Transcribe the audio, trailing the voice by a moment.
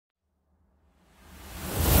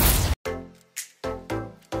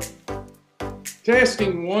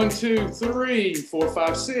Testing 1, 2, 3, 4,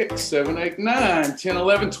 5, 6, 7, 8, 9, 10,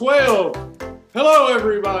 11, 12. Hello,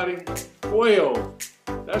 everybody. 12.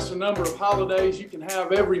 That's the number of holidays you can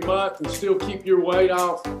have every month and still keep your weight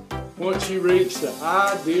off once you reach the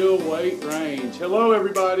ideal weight range. Hello,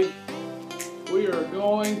 everybody. We are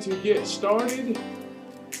going to get started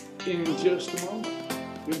in just a moment.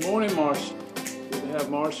 Good morning, Marcia. Good to have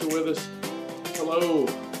Marcia with us. Hello,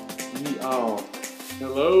 ye all.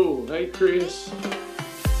 Hello. Hey, Chris.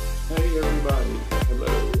 Hey, everybody.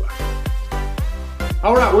 Hello.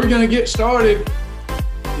 All right, we're going to get started.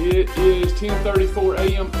 It is 10:34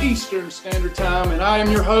 a.m. Eastern Standard Time, and I am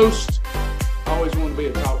your host. I always want to be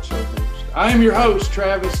a talk show host. I am your host,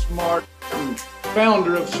 Travis Martin,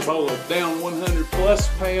 founder of Shibboleth, down 100 plus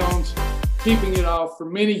pounds, keeping it off for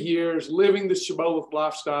many years, living the Shibboleth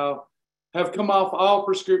lifestyle, have come off all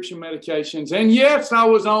prescription medications. And yes, I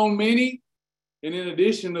was on many. And in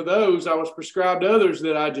addition to those, I was prescribed others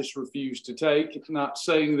that I just refused to take. It's not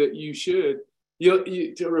saying that you should.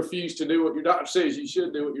 You to refuse to do what your doctor says. You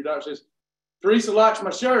should do what your doctor says. Teresa likes my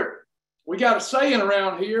shirt. We got a saying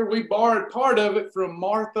around here. We borrowed part of it from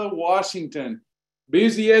Martha Washington.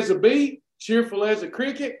 Busy as a bee, cheerful as a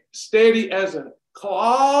cricket, steady as a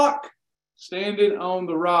clock, standing on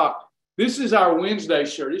the rock. This is our Wednesday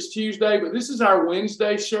shirt. It's Tuesday, but this is our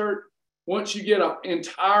Wednesday shirt. Once you get an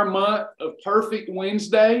entire month of perfect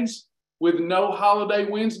Wednesdays with no holiday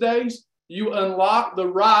Wednesdays, you unlock the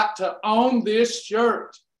right to own this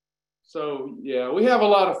shirt. So, yeah, we have a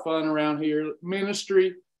lot of fun around here.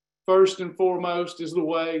 Ministry, first and foremost, is the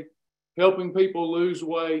way. Helping people lose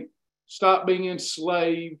weight, stop being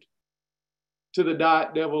enslaved to the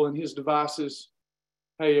diet devil and his devices.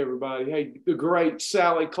 Hey, everybody. Hey, the great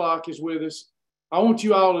Sally Clock is with us. I want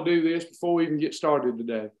you all to do this before we even get started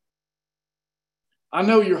today. I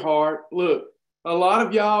know your heart. Look, a lot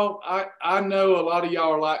of y'all, I know a lot of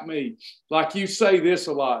y'all are like me. Like you say this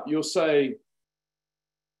a lot. You'll say,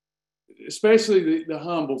 especially the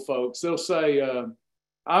humble folks, they'll say,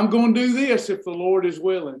 I'm going to do this if the Lord is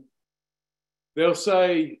willing. They'll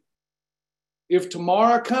say, if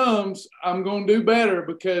tomorrow comes, I'm going to do better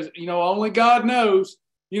because, only God knows.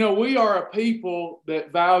 We are a people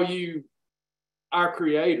that value our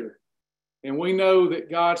Creator. And we know that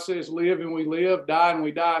God says live and we live, die and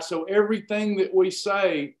we die. So everything that we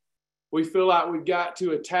say, we feel like we've got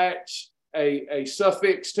to attach a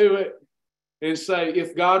suffix to it and say,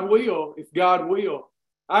 if God will, if God will.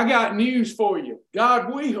 I got news for you.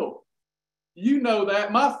 God will. You know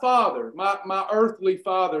that. My father, my earthly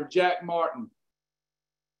father, Jack Martin,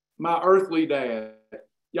 my earthly dad,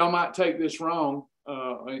 y'all might take this wrong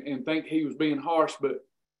and think he was being harsh, but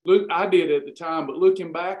look, I did at the time, but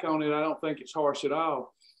looking back on it, I don't think it's harsh at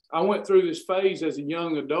all. I went through this phase as a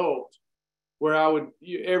young adult where I would,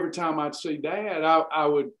 every time I'd see Dad, I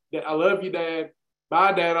would, I love you, Dad.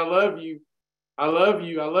 Bye, Dad. I love you. I love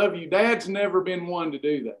you. I love you. Dad's never been one to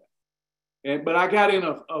do that. But I got in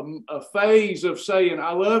a phase of saying,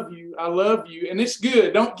 I love you. I love you. And it's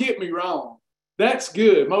good. Don't get me wrong. That's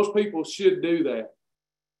good. Most people should do that.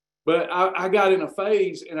 But I got in a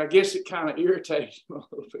phase, and I guess it kind of irritated him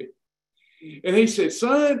a little bit. And he said,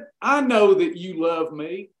 son, I know that you love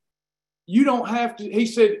me. You don't have to. He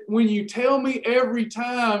said, when you tell me every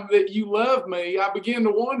time that you love me, I begin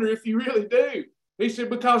to wonder if you really do. He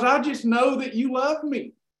said, because I just know that you love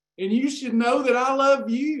me. And you should know that I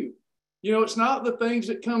love you. It's not the things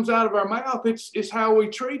that comes out of our mouth. It's how we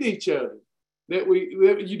treat each other. Do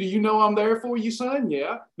you know I'm there for you, son?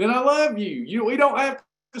 Yeah. Then I love you. We don't have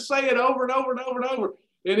to say it over and over and over and over.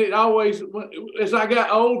 And it always, as I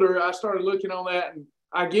got older, I started looking on that, and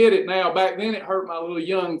I get it now. Back then it hurt my little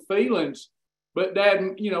young feelings. But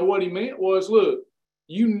Dad, what he meant was, look,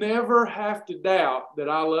 you never have to doubt that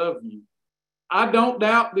I love you. I don't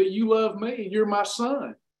doubt that you love me. You're my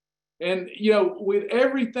son. And, with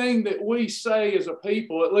everything that we say as a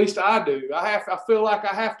people, at least I do, I feel like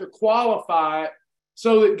I have to qualify it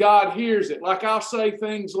so that God hears it. Like I'll say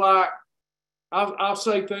things like,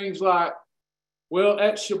 well,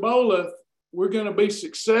 at Shibboleth, we're going to be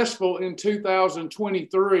successful in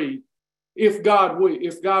 2023 if God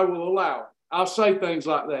will allow it. I'll say things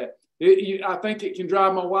like that. I think it can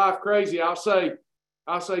drive my wife crazy. I'll say,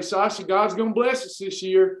 Sasha, God's going to bless us this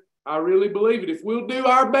year. I really believe it. If we'll do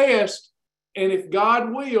our best, and if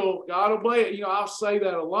God will, God will bless. I'll say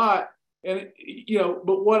that a lot. And,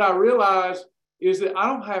 but what I realize is that I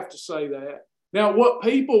don't have to say that. Now, what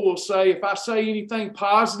people will say, if I say anything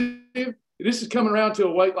positive, this is coming around to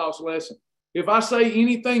a weight loss lesson. If I say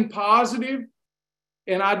anything positive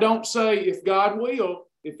and I don't say if God will,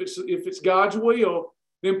 if it's God's will,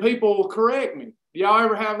 then people will correct me. Do y'all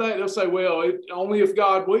ever have that? They'll say, well, only if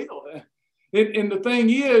God will. And the thing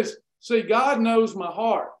is, see, God knows my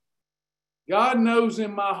heart. God knows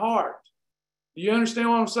in my heart. Do you understand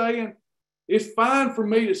what I'm saying? It's fine for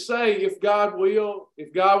me to say if God will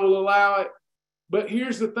allow it. But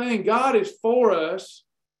here's the thing. God is for us,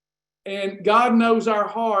 and God knows our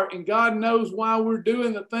heart, and God knows why we're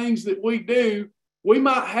doing the things that we do. We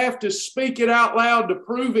might have to speak it out loud to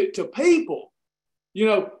prove it to people. You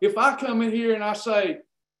know, if I come in here and I say,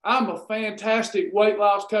 I'm a fantastic weight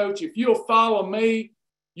loss coach. If you'll follow me,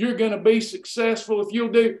 you're going to be successful. If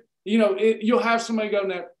you'll do, you know, you'll have somebody go,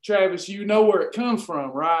 now, Travis, you know where it comes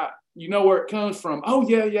from, right? You know where it comes from. Oh,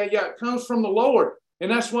 yeah. It comes from the Lord. And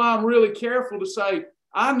that's why I'm really careful to say,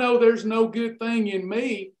 I know there's no good thing in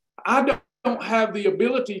me. I don't have the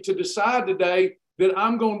ability to decide today that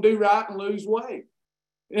I'm going to do right and lose weight.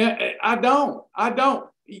 I don't.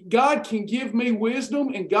 God can give me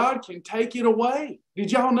wisdom and God can take it away.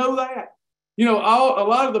 Did y'all know that? You know, a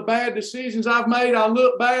lot of the bad decisions I've made, I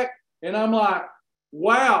look back and I'm like,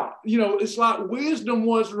 wow, you know, it's like wisdom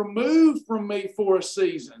was removed from me for a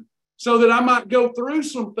season so that I might go through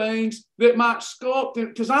some things that might sculpt it,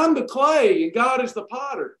 because I'm the clay and God is the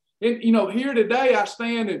potter. And, you know, here today I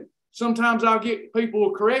stand and sometimes I'll get people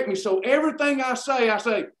will correct me. So everything I say,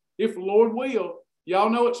 if the Lord will. Y'all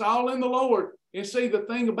know it's all in the Lord. And see, the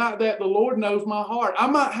thing about that, the Lord knows my heart. I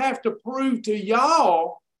might have to prove to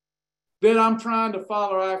y'all that I'm trying to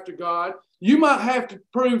follow after God. You might have to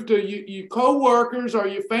prove to you co-workers or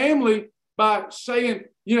your family by saying,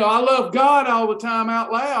 you know, I love God all the time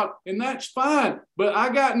out loud, and that's fine. But I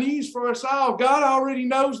got news for us all. God already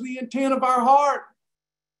knows the intent of our heart.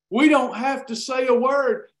 We don't have to say a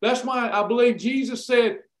word. That's why I believe Jesus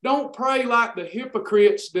said, don't pray like the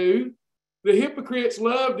hypocrites do. The hypocrites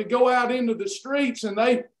love to go out into the streets and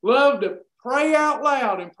they love to pray out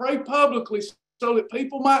loud and pray publicly so that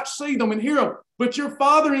people might see them and hear them. But your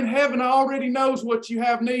Father in heaven already knows what you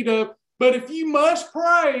have need of. But if you must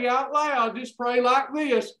pray out loud, just pray like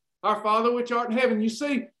this: Our Father which art in heaven. You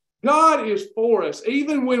see, God is for us,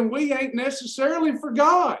 even when we ain't necessarily for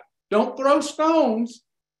God. Don't throw stones.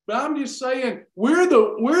 But I'm just saying, we're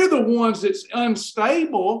the ones that's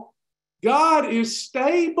unstable. God is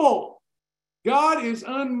stable. God is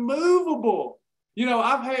unmovable. You know,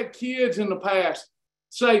 I've had kids in the past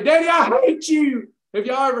say, Daddy, I hate you. Have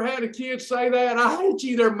y'all ever had a kid say that? I hate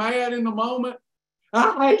you. They're mad in the moment.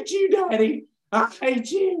 I hate you, Daddy. I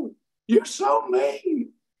hate you. You're so mean.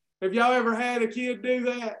 Have y'all ever had a kid do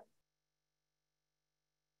that?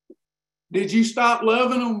 Did you stop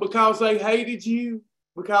loving them because they hated you?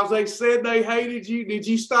 Because they said they hated you? Did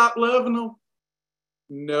you stop loving them?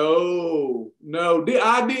 No.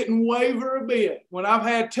 I didn't waver a bit. When I've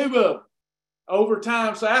had two of them over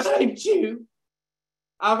time say, I hate you.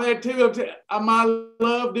 I've had two of them. My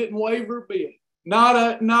love didn't waver a bit. Not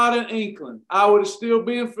an inkling. I would have still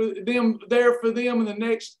been there for them in the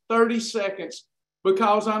next 30 seconds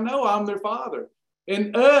because I know I'm their father.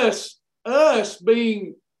 And us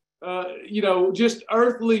being, just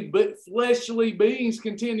earthly but fleshly beings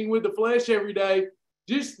contending with the flesh every day,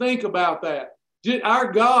 just think about that.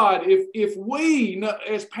 Our God, if we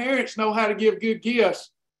as parents know how to give good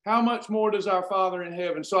gifts, how much more does our Father in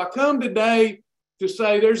heaven? So I come today to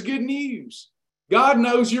say there's good news. God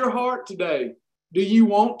knows your heart today. Do you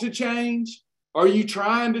want to change? Are you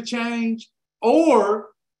trying to change? Or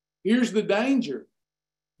here's the danger.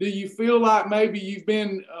 Do you feel like maybe you've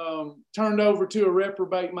been turned over to a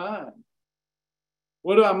reprobate mind?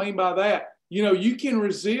 What do I mean by that? You know, you can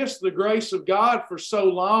resist the grace of God for so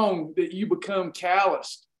long that you become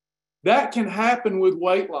calloused. That can happen with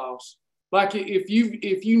weight loss. Like if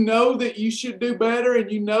you know that you should do better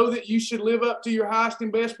and you know that you should live up to your highest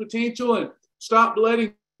and best potential and stop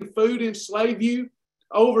letting food enslave you,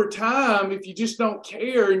 over time, if you just don't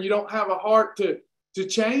care and you don't have a heart to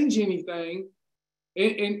change anything,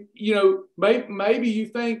 and you know, maybe you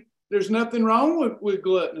think there's nothing wrong with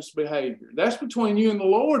gluttonous behavior. That's between you and the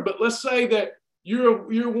Lord. But let's say that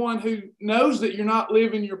you're one who knows that you're not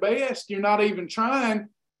living your best, you're not even trying,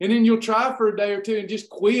 and then you'll try for a day or two and just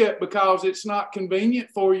quit because it's not convenient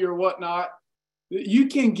for you or whatnot. You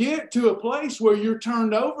can get to a place where you're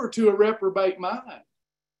turned over to a reprobate mind,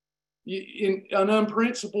 in an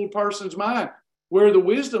unprincipled person's mind, where the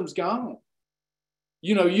wisdom's gone.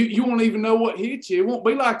 You know, you won't even know what hit you. It won't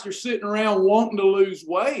be like you're sitting around wanting to lose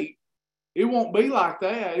weight. It won't be like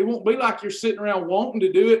that. It won't be like you're sitting around wanting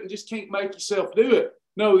to do it and just can't make yourself do it.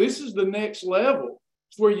 No, this is the next level.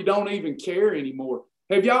 It's where you don't even care anymore.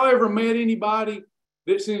 Have y'all ever met anybody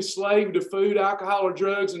that's enslaved to food, alcohol, or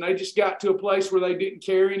drugs, and they just got to a place where they didn't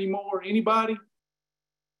care anymore? Anybody?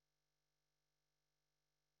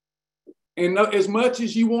 And as much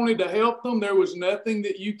as you wanted to help them, there was nothing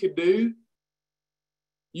that you could do.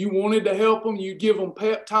 You wanted to help them. You give them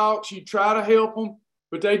pep talks. You try to help them,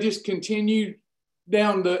 but they just continued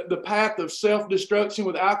down the path of self-destruction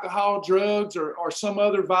with alcohol, drugs, or some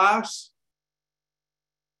other vice.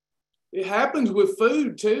 It happens with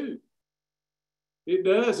food too. It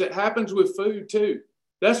does. It happens with food too.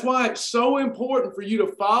 That's why it's so important for you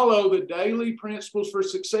to follow the daily principles for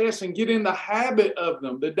success and get in the habit of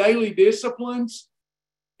them. The daily disciplines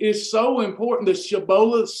is so important. The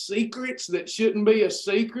Shibboleth secrets that shouldn't be a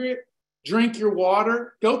secret. Drink your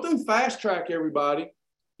water. Go through Fast Track, everybody.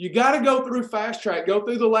 You got to go through Fast Track. Go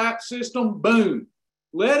through the lap system. Boom.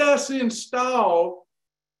 Let us install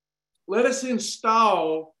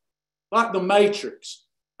like the Matrix.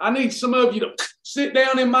 I need some of you to sit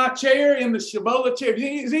down in my chair, in the Shibboleth chair.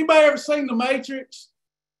 Has anybody ever seen The Matrix?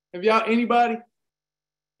 Have anybody?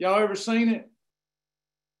 Y'all ever seen it?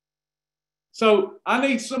 So I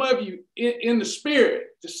need some of you in the spirit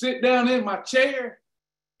to sit down in my chair,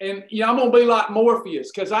 and I'm going to be like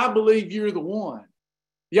Morpheus because I believe you're the one.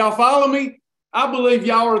 Y'all follow me? I believe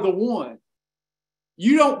y'all are the one.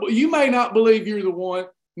 You may not believe you're the one.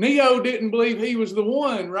 Neo didn't believe he was the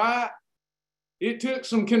one, right? It took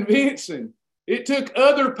some convincing. It took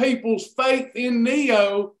other people's faith in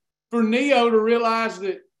Neo for Neo to realize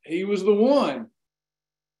that he was the one.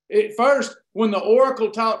 At first, when the oracle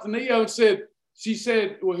talked to Neo and she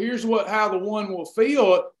said, well, here's how the one will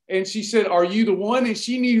feel. And she said, are you the one? And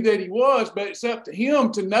she knew that he was, but it's up to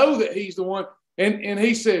him to know that he's the one. And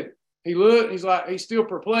he said, he looked, he's still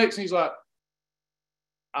perplexed. He's like,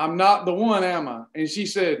 I'm not the one, am I? And she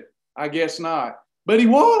said, I guess not. But he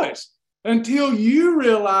was. Until you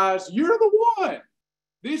realize you're the one.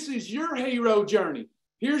 This is your hero journey.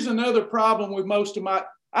 Here's another problem with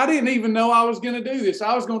I didn't even know I was going to do this.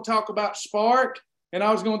 I was going to talk about Spark, and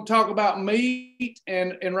I was going to talk about meat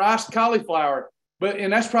and rice cauliflower.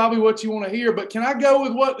 And that's probably what you want to hear. But can I go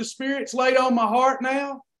with what the Spirit's laid on my heart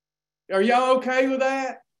now? Are y'all okay with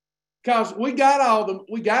that? Because we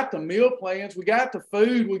got the meal plans, we got the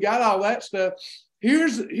food, we got all that stuff.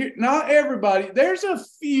 Not everybody. There's a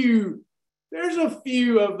few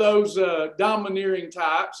of those domineering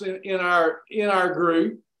types in our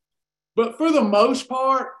group, but for the most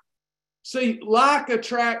part, see, like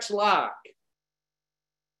attracts like.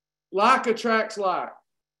 Like attracts like.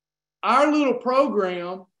 Our little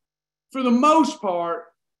program, for the most part,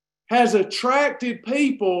 has attracted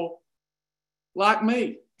people like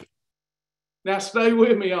me. Now, stay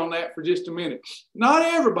with me on that for just a minute. Not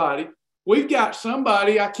everybody. We've got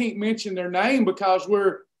somebody, I can't mention their name because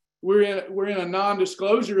we're in a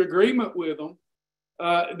non-disclosure agreement with them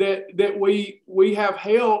that we have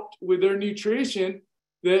helped with their nutrition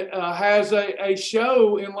that has a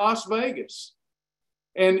show in Las Vegas.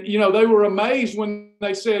 And, they were amazed when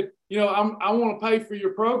they said, I want to pay for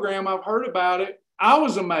your program. I've heard about it. I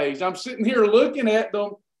was amazed. I'm sitting here looking at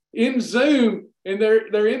them in Zoom, and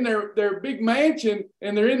they're in their big mansion,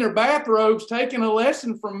 and they're in their bathrobes taking a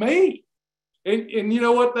lesson from me. And you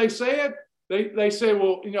know what they said? They said,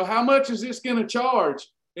 well, how much is this going to charge?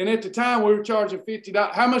 And at the time, we were charging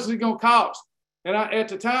 $50. How much is it going to cost? And at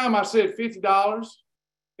the time, I said $50.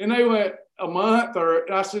 And they went, a month?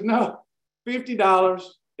 And I said, no, $50.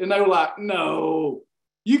 And they were like, no,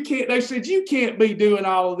 you can't. They said, you can't be doing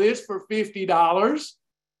all of this for $50.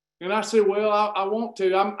 And I said, well, I want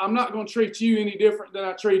to. I'm not going to treat you any different than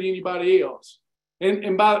I treat anybody else.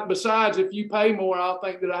 And besides, if you pay more, I'll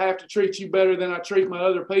think that I have to treat you better than I treat my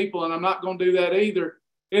other people, and I'm not going to do that either.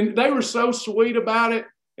 And they were so sweet about it.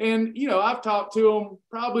 And, I've talked to them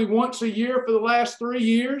probably once a year for the last 3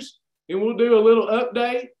 years, and we'll do a little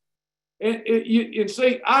update. And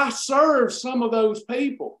see, I serve some of those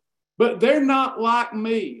people, but they're not like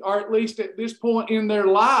me, or at least at this point in their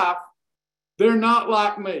life, they're not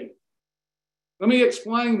like me. Let me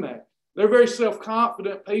explain that. They're very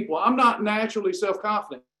self-confident people. I'm not naturally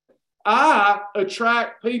self-confident. I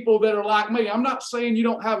attract people that are like me. I'm not saying you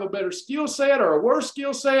don't have a better skill set or a worse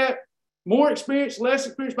skill set, more experience, less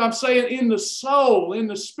experience, but I'm saying in the soul, in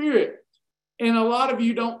the spirit. And a lot of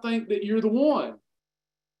you don't think that you're the one.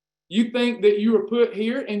 You think that you were put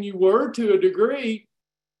here, and you were to a degree,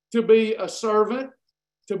 to be a servant,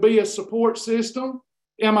 to be a support system.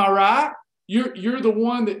 Am I right? You're the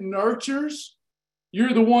one that nurtures.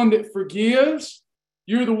 You're the one that forgives.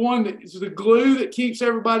 You're the one that is the glue that keeps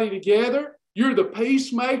everybody together. You're the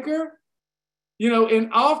peacemaker.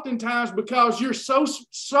 And oftentimes, because you're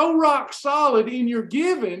so rock solid in your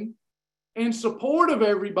giving and support of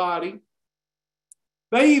everybody,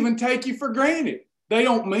 they even take you for granted. They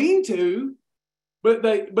don't mean to, but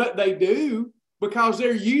they do. because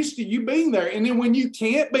they're used to you being there. And then when you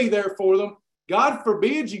can't be there for them, God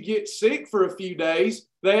forbid you get sick for a few days,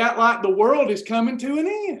 they act like the world is coming to an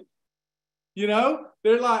end. You know,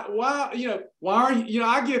 they're like, why are you,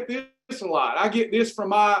 I get this a lot. I get this from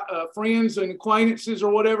my friends and acquaintances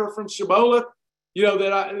or whatever from Shibboleth,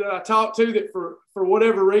 that I talk to, that for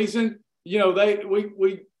whatever reason,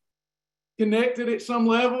 we connected at some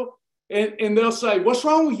level, and they'll say, what's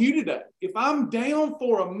wrong with you today? If I'm down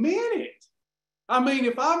for a minute, I mean,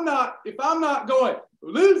 if I'm not going,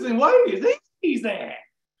 losing weight is easy that.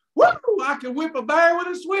 Woo, I can whip a bear with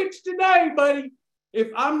a switch today, buddy. If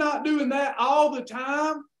I'm not doing that all the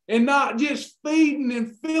time and not just feeding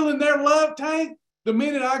and filling their love tank, the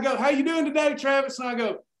minute I go, how you doing today, Travis? And I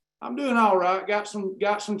go, I'm doing all right. Got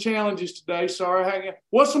some challenges today. Sorry.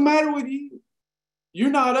 What's the matter with you?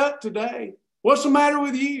 You're not up today. What's the matter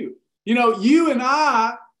with you? You and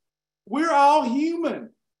I, we're all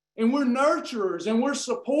human, and we're nurturers and we're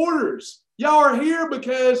supporters. Y'all are here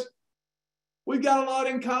because we've got a lot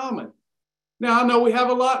in common. Now, I know we have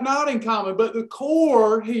a lot not in common, but the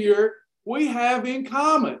core here we have in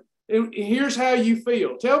common. And here's how you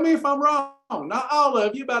feel. Tell me if I'm wrong. Not all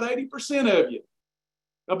of you, about 80% of you.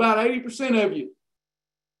 About 80% of you.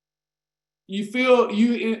 You feel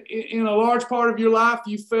in a large part of your life,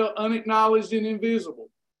 you felt unacknowledged and invisible.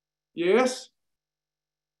 Yes?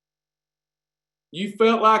 You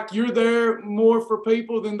felt like you're there more for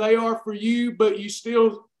people than they are for you, but you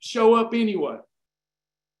still show up anyway.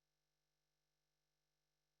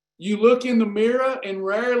 You look in the mirror and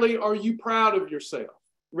rarely are you proud of yourself.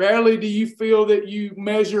 Rarely do you feel that you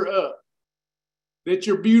measure up, that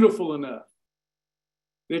you're beautiful enough,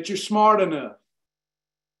 that you're smart enough,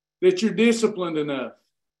 that you're disciplined enough.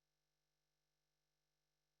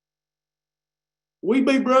 We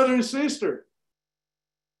be brother and sister.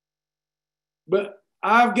 But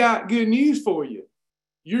I've got good news for you.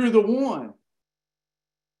 You're the one.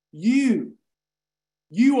 You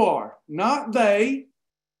are, not they.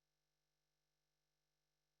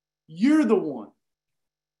 You're the one.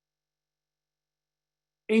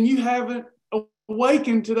 And you haven't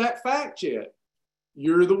awakened to that fact yet.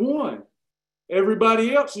 You're the one.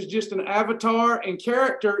 Everybody else is just an avatar and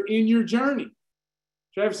character in your journey.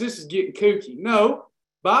 Travis, this is getting kooky. No,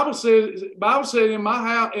 Bible said in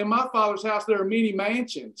my Father's house there are many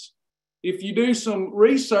mansions. If you do some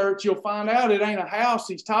research, you'll find out it ain't a house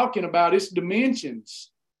he's talking about. It's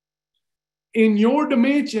dimensions. In your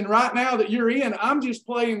dimension right now that you're in, I'm just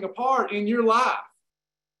playing a part in your life.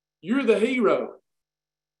 You're the hero.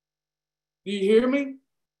 Do you hear me?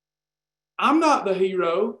 I'm not the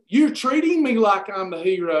hero. You're treating me like I'm the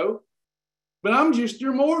hero, but I'm just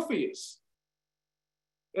your Morpheus.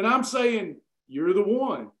 And I'm saying, you're the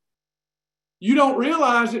one. You don't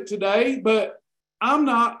realize it today, but I'm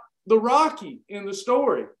not the Rocky in the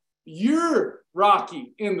story. You're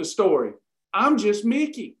Rocky in the story. I'm just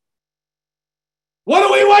Mickey. What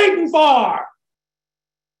are we waiting for?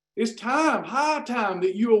 It's time, high time,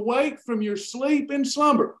 that you awake from your sleep and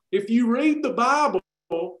slumber. If you read the Bible,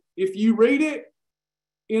 if you read it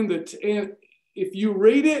if you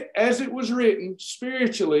read it as it was written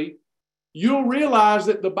spiritually, you'll realize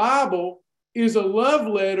that the Bible is a love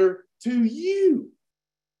letter to you.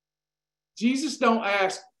 Jesus don't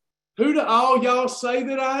ask, who do all y'all say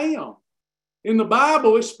that I am? In the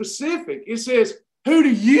Bible, it's specific. It says, who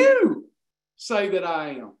do you say that I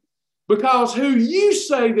am? Because who you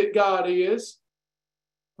say that God is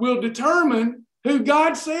will determine who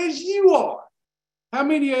God says you are. How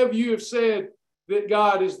many of you have said that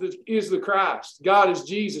God is the Christ? God is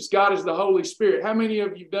Jesus. God is the Holy Spirit. How many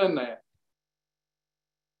of you have done that?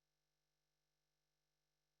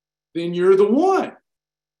 Then you're the one.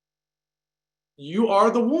 You are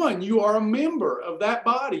the one. You are a member of that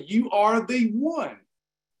body. You are the one.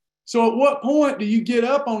 So at what point do you get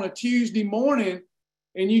up on a Tuesday morning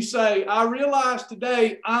and you say, I realize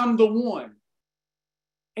today I'm the one?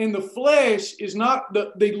 And the flesh is not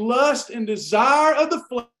the lust and desire of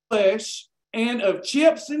the flesh and of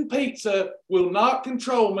chips and pizza will not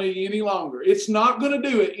control me any longer. It's not going to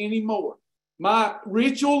do it anymore. My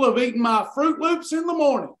ritual of eating my Fruit Loops in the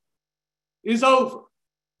morning is over.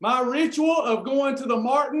 My ritual of going to the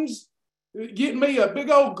Martins, getting me a big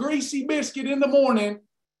old greasy biscuit in the morning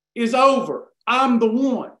is over. I'm the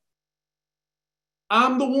one.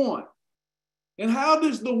 I'm the one. And how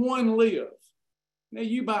does the one live? Now,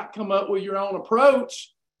 you might come up with your own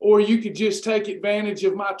approach, or you could just take advantage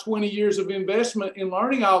of my 20 years of investment in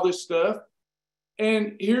learning all this stuff.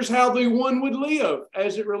 And here's how the one would live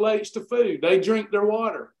as it relates to food. They drink their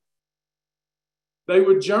water. They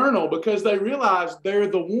would journal because they realize they're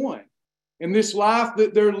the one. And this life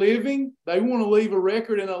that they're living, they want to leave a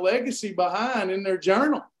record and a legacy behind in their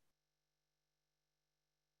journal.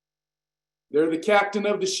 They're the captain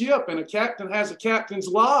of the ship, and a captain has a captain's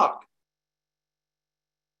log.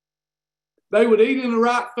 They would eat in the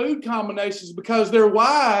right food combinations because they're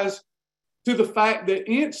wise to the fact that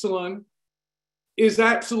insulin is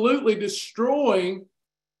absolutely destroying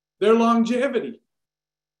their longevity.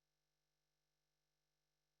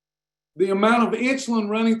 The amount of insulin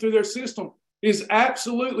running through their system is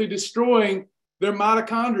absolutely destroying their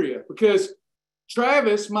mitochondria, because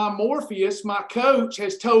Travis, my Morpheus, my coach,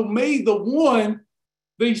 has told me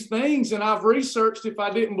these things, and I've researched if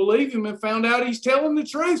I didn't believe him and found out he's telling the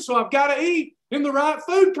truth. So I've got to eat in the right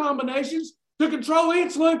food combinations to control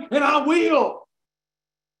insulin, and I will.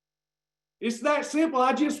 It's that simple.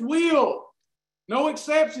 I just will. No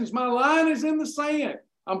exceptions. My line is in the sand.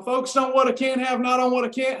 I'm focused on what I can have, not on what I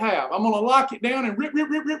can't have. I'm going to lock it down and rip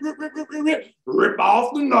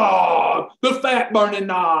off the knob, the fat-burning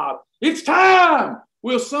knob. It's time.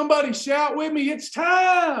 Will somebody shout with me? It's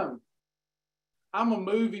time. I'm a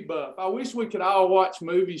movie buff. I wish we could all watch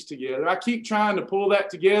movies together. I keep trying to pull that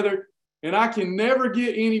together, and I can never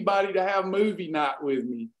get anybody to have movie night with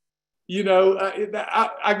me. You know,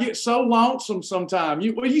 I get so lonesome sometimes.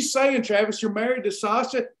 What are you saying, Travis? You're married to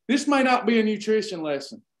Sasha? This may not be a nutrition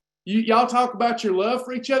lesson. Y'all talk about your love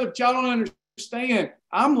for each other, but y'all don't understand.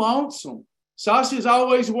 I'm lonesome. Sasha's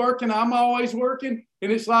always working. I'm always working.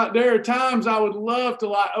 And it's like there are times I would love to,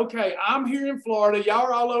 like, okay, I'm here in Florida. Y'all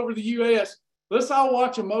are all over the U.S. Let's all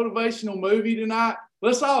watch a motivational movie tonight.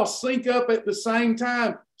 Let's all sync up at the same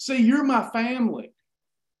time. See, you're my family.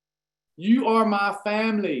 You are my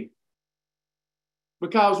family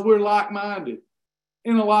because we're like-minded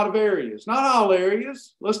in a lot of areas. Not all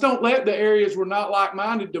areas. Let's don't let the areas we're not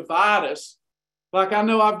like-minded divide us. Like, I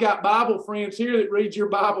know I've got Bible friends here that read your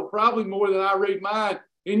Bible probably more than I read mine,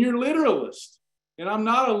 and you're literalist. And I'm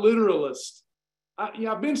not a literalist.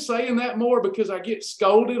 I've been saying that more because I get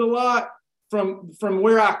scolded a lot from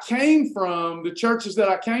where I came from. The churches that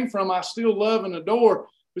I came from, I still love and adore.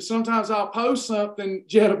 But sometimes I'll post something,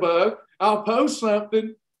 Jitterbug, I'll post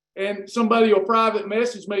something, and somebody will private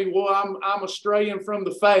message me, well, I'm straying from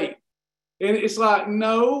the faith. And it's like,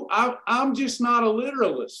 no, I'm just not a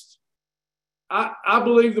literalist. I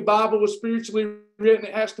believe the Bible was spiritually written.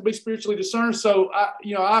 It has to be spiritually discerned. So,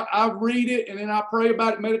 I read it, and then I pray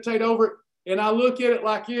about it, meditate over it, and I look at it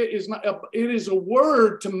like it is a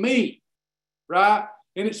word to me, right?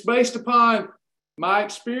 And it's based upon my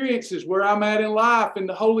experiences, where I'm at in life, and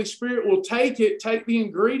the Holy Spirit will take the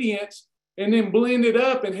ingredients, and then blend it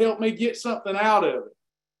up and help me get something out of it.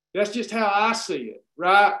 That's just how I see it,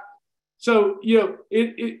 right? So,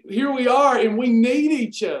 here we are, and we need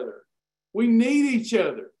each other. We need each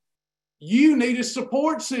other. You need a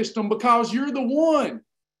support system because you're the one.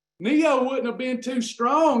 Neo wouldn't have been too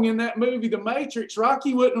strong in that movie, The Matrix.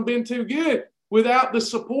 Rocky wouldn't have been too good without the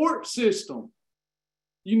support system.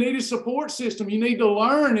 You need a support system. You need to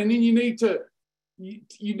learn, and then you need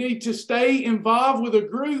to stay involved with a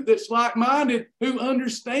group that's like-minded, who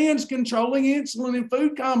understands controlling insulin and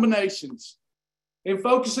food combinations and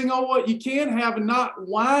focusing on what you can have and not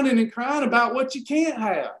whining and crying about what you can't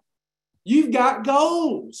have. You've got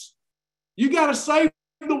goals. You got to save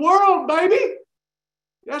the world, baby.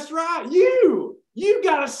 That's right. You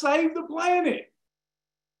got to save the planet.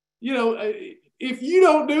 If you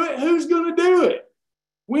don't do it, who's going to do it?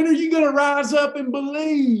 When are you going to rise up and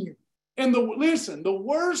believe? And the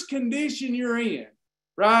worse condition you're in,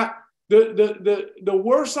 right? The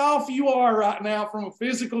worse off you are right now from a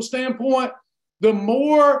physical standpoint, the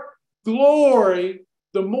more glory,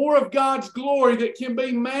 the more of God's glory that can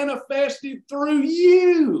be manifested through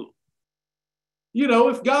you.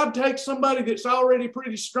 If God takes somebody that's already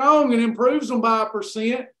pretty strong and improves them by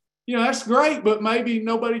 1%, that's great, but maybe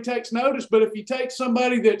nobody takes notice. But if you take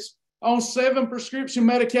somebody that's on 7 prescription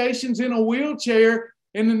medications in a wheelchair,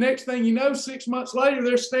 and the next thing you know, 6 months later,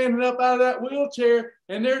 they're standing up out of that wheelchair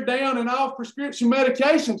and they're down and off prescription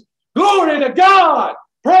medications. Glory to God.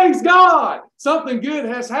 Praise God. Something good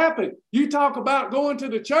has happened. You talk about going to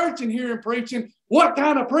the church and hearing preaching. What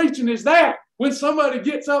kind of preaching is that? When somebody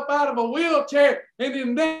gets up out of a wheelchair and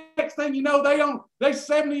then the next thing you know, they're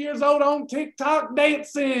 70 years old on TikTok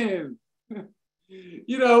dancing.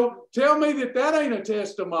 Tell me that ain't a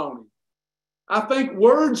testimony. I think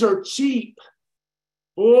words are cheap.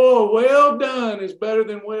 Oh, well done is better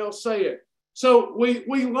than well said. So we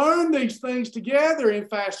learn these things together in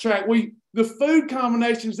Fast Track. The food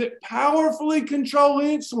combinations that powerfully control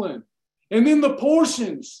insulin. And then the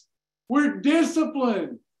portions. We're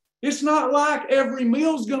disciplined. It's not like every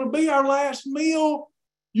meal is going to be our last meal.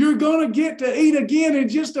 You're going to get to eat again in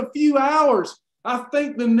just a few hours. I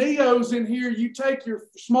think the neos in here, you take your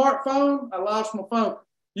smartphone. I lost my phone.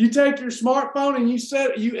 You take your smartphone and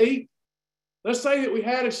you eat. Let's say that we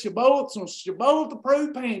had some Shibboleth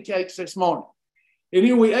approved pancakes this morning. And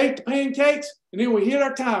then we ate the pancakes and then we hit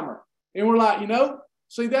our timer. And we're like,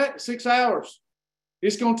 see that? 6 hours.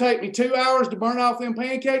 It's going to take me 2 hours to burn off them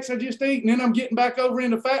pancakes I just ate. And then I'm getting back over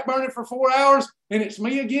into fat burning for 4 hours. And it's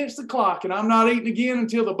me against the clock. And I'm not eating again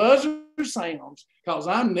until the buzzer sounds because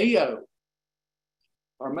I'm Neo.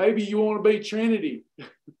 Or maybe you want to be Trinity.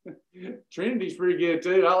 Trinity's pretty good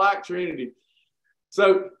too. I like Trinity.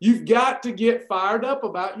 So you've got to get fired up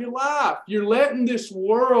about your life. You're letting this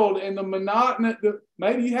world and the monotony,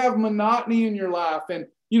 maybe you have monotony in your life and,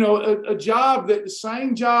 a job the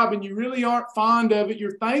same job and you really aren't fond of it.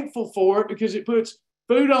 You're thankful for it because it puts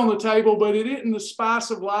food on the table, but it isn't the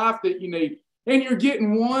spice of life that you need. And you're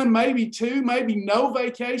getting one, maybe two, maybe no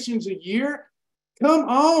vacations a year. Come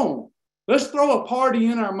on. Let's throw a party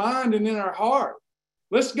in our mind and in our heart.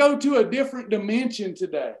 Let's go to a different dimension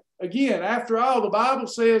today. Again, after all, the Bible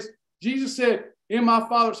says, Jesus said, in my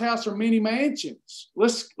Father's house are many mansions.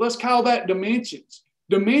 Let's call that dimensions.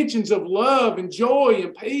 Dimensions of love and joy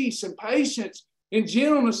and peace and patience and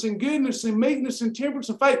gentleness and goodness and meekness and temperance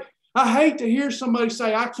and faith. I hate to hear somebody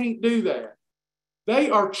say, I can't do that. They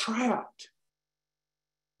are trapped.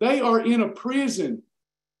 They are in a prison.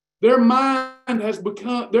 Their mind has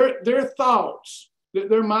become, their thoughts that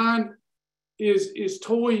their mind is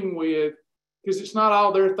toying with, because it's not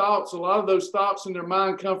all their thoughts. A lot of those thoughts in their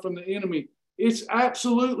mind come from the enemy. It's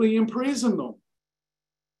absolutely imprisoned them.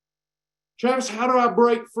 Travis, how do I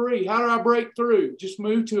break free? How do I break through? Just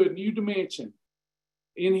move to a new dimension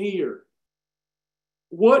in here.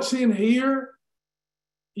 What's in here?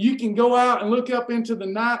 You can go out and look up into the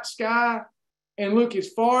night sky and look as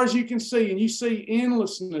far as you can see, and you see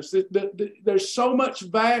endlessness. There's so much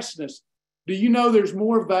vastness. Do you know there's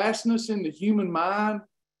more vastness in the human mind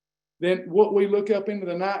than what we look up into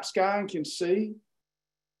the night sky and can see?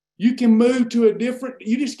 You can move to a different,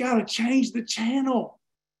 you just got to change the channel.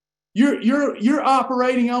 You're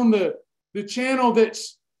operating on the channel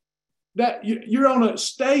you're on a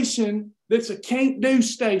station that's a can't do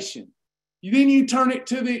station. Then you turn it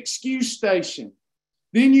to the excuse station.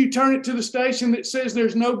 Then you turn it to the station that says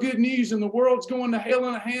there's no good news and the world's going to hell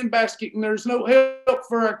in a handbasket and there's no help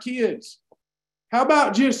for our kids. How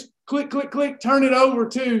about just click, click, click, turn it over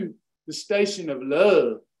to the station of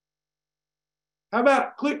love? How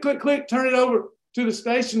about click, click, click, turn it over to the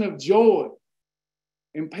station of joy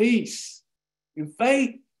and peace and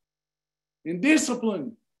faith and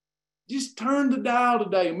discipline? Just turn the dial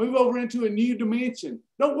today and move over into a new dimension.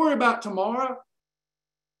 Don't worry about tomorrow.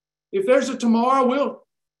 If there's a tomorrow, we'll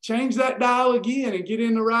change that dial again and get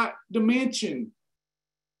in the right dimension.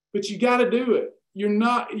 But you got to do it.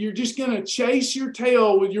 You're just going to chase your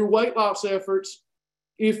tail with your weight loss efforts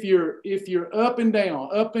if you're up and down,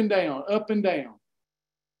 up and down, up and down.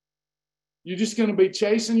 You're just going to be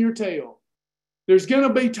chasing your tail. There's going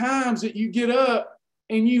to be times that you get up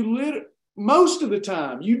and most of the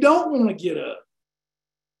time you don't want to get up.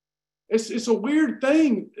 It's a weird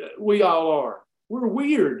thing. We all are. We're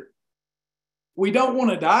weird. We don't want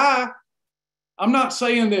to die. I'm not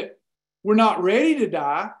saying that we're not ready to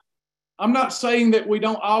die. I'm not saying that we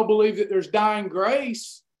don't all believe that there's dying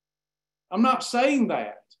grace. I'm not saying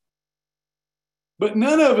that. But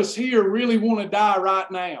none of us here really want to die right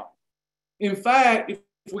now. In fact, if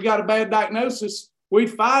we got a bad diagnosis,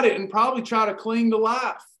 we'd fight it and probably try to cling to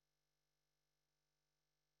life.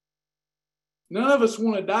 None of us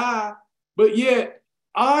want to die, but yet,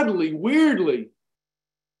 oddly, weirdly,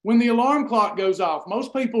 when the alarm clock goes off,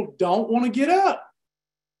 most people don't want to get up.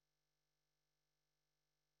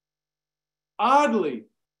 Oddly,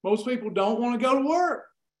 most people don't want to go to work.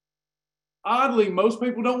 Oddly, most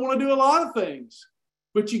people don't want to do a lot of things,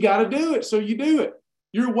 but you got to do it, so you do it.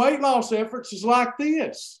 Your weight loss efforts is like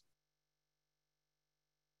this.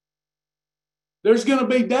 There's going to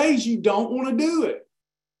be days you don't want to do it,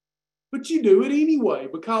 but you do it anyway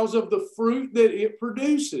because of the fruit that it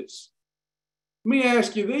produces. Let me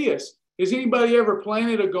ask you this. Has anybody ever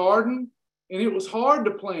planted a garden and it was hard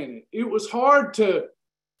to plant it? It was hard to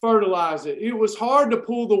fertilize it. It was hard to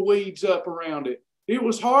pull the weeds up around it. It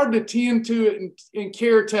was hard to tend to it and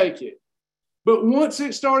caretake it. But once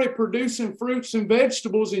it started producing fruits and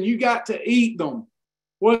vegetables and you got to eat them,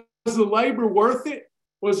 was the labor worth it?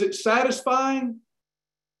 Was it satisfying?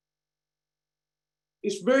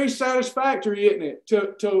 It's very satisfactory, isn't it?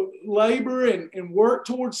 To labor and work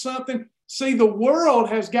towards something. See, the world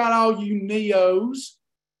has got all you neos.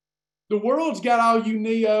 The world's got all you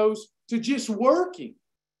neos to just working.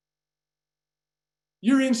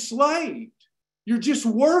 You're enslaved. You're just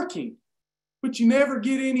working, but you never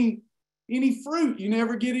get any fruit. You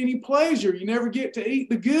never get any pleasure. You never get to eat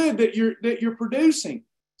the good that you're producing.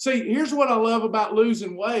 See, here's what I love about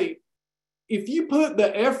losing weight. If you put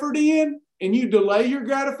the effort in and you delay your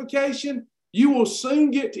gratification, you will soon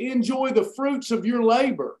get to enjoy the fruits of your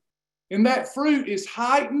labor. And that fruit is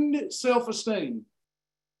heightened self-esteem,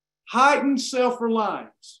 heightened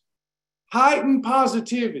self-reliance, heightened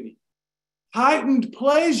positivity, heightened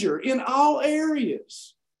pleasure in all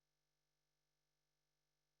areas.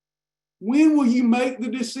 When will you make the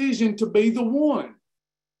decision to be the one?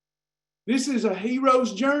 This is a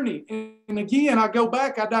hero's journey. And again, I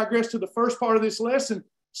digress to the first part of this lesson.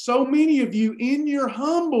 So many of you, in your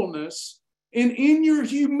humbleness and in your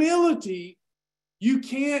humility, you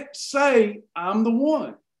can't say, I'm the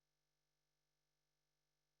one.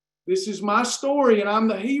 This is my story and I'm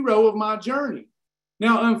the hero of my journey.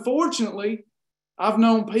 Now, unfortunately, I've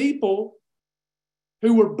known people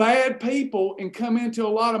who were bad people and come into a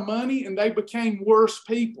lot of money and they became worse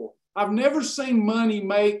people. I've never seen money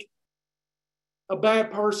make a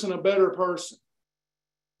bad person a better person.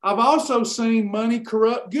 I've also seen money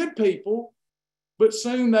corrupt good people, but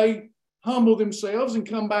soon they humble themselves and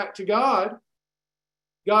come back to God.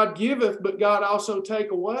 God giveth, but God also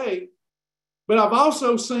take away. But I've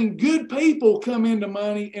also seen good people come into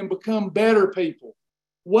money and become better people.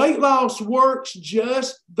 Weight loss works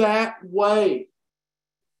just that way.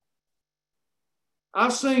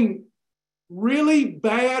 I've seen really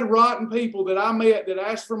bad, rotten people that I met that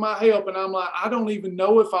asked for my help, and I'm like, I don't even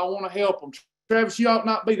know if I want to help them. Travis, you ought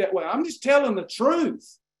not be that way. I'm just telling the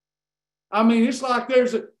truth. I mean, it's like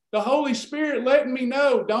there's the Holy Spirit letting me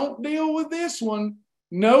know, don't deal with this one.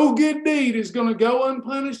 No good deed is going to go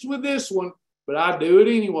unpunished with this one, but I do it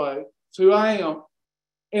anyway. It's who I am.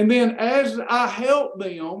 And then as I help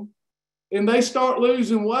them and they start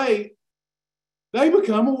losing weight, they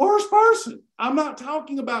become a worse person. I'm not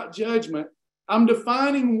talking about judgment. I'm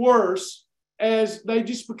defining worse as they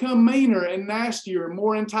just become meaner and nastier and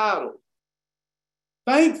more entitled.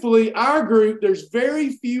 Thankfully, our group, there's very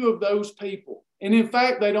few of those people. And in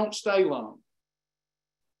fact, they don't stay long.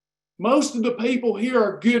 Most of the people here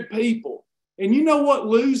are good people. And you know what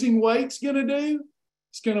losing weight's going to do?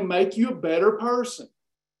 It's going to make you a better person.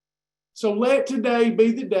 So let today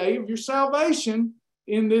be the day of your salvation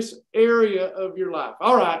in this area of your life.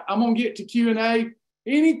 All right, I'm going to get to Q&A.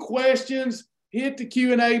 Any questions, hit the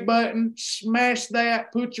Q&A button, smash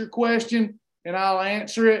that, put your question, and I'll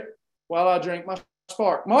answer it while I drink my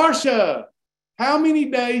spark. Marcia, how many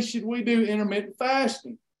days should we do intermittent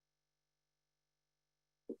fasting?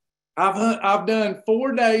 I've done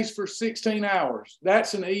 4 days for 16 hours.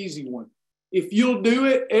 That's an easy one. If you'll do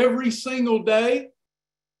it every single day,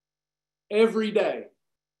 every day,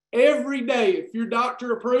 if your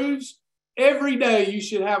doctor approves, every day you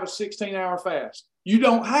should have a 16-hour fast. You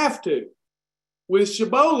don't have to. With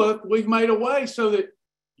Shibboleth, we've made a way so that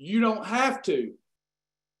you don't have to.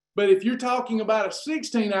 But if you're talking about a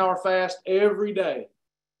 16-hour fast every day.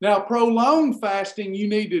 Now, prolonged fasting, you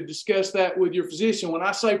need to discuss that with your physician. When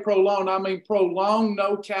I say prolonged, I mean prolonged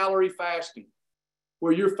no-calorie fasting,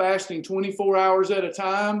 where you're fasting 24 hours at a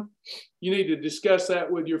time. You need to discuss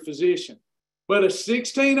that with your physician. But a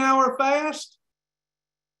 16-hour fast,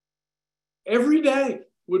 every day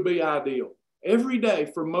would be ideal. Every day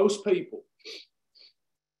for most people.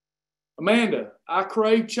 Amanda, I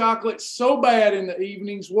crave chocolate so bad in the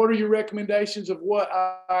evenings. What are your recommendations of what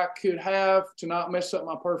I could have to not mess up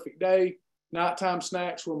my perfect day? Nighttime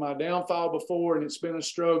snacks were my downfall before, and it's been a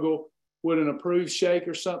struggle. Would an approved shake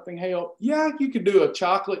or something help? Yeah, you could do a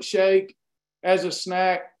chocolate shake as a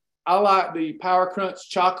snack. I like the Power Crunch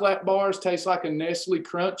chocolate bars. Tastes like a Nestle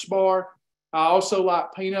Crunch bar. I also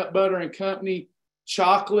like Peanut Butter and Company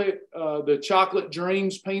chocolate, the Chocolate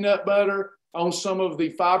Dreams peanut butter on some of the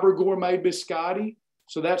Fiber Gourmet biscotti.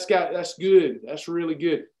 So that's good. That's really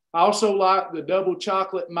good. I also like the double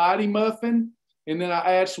chocolate Mighty Muffin. And then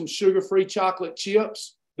I add some sugar-free chocolate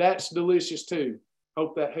chips. That's delicious too.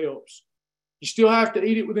 Hope that helps. You still have to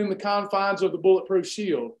eat it within the confines of the Bulletproof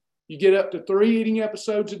Shield. You get up to 3 eating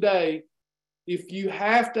episodes a day. If you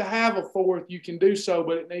have to have a fourth, you can do so,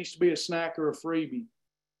 but it needs to be a snack or a freebie.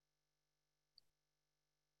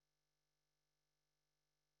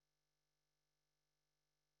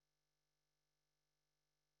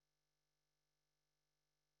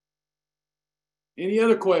 Any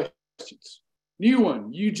other questions? New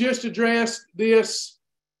one. You just addressed this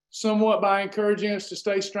somewhat by encouraging us to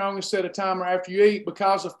stay strong and set a timer after you eat.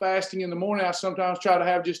 Because of fasting in the morning, I sometimes try to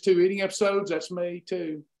have just 2 eating episodes. That's me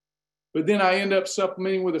too. But then I end up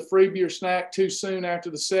supplementing with a freebie or snack too soon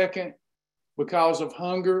after the second. because of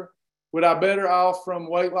hunger? Would I better off from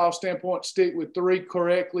weight loss standpoint stick with 3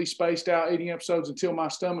 correctly spaced out eating episodes until my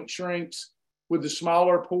stomach shrinks with the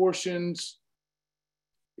smaller portions?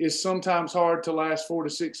 Is sometimes hard to last 4 to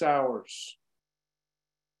 6 hours.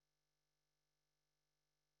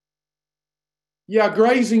 Yeah,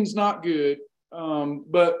 grazing's not good.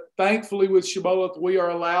 But thankfully with Shibboleth, we are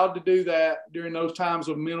allowed to do that during those times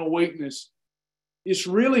of mental weakness. It's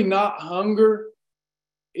really not hunger.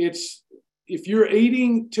 It's if you're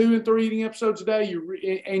eating 2 and 3 eating episodes a day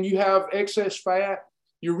and you have excess fat,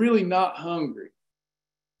 you're really not hungry.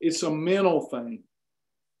 It's a mental thing.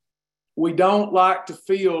 We don't like to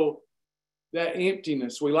feel that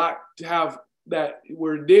emptiness. We like to have that.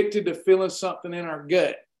 We're addicted to feeling something in our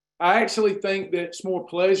gut. I actually think that it's more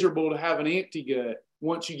pleasurable to have an empty gut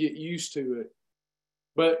once you get used to it.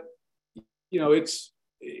 But, you know, it's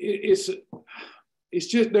just,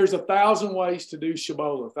 there's 1,000 ways to do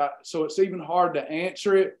Shibboleth. So it's even hard to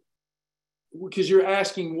answer it because you're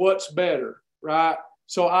asking what's better, right?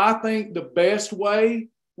 So I think the best way,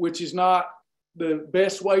 which is not the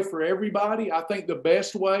best way for everybody, I think the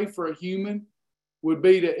best way for a human would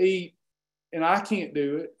be to eat, and I can't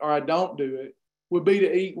do it, or I don't do it, would be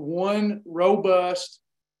to eat 1 robust,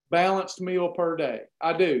 balanced meal per day.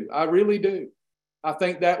 I do. I really do. I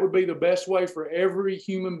think that would be the best way for every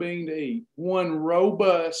human being to eat. 1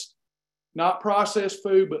 robust, not processed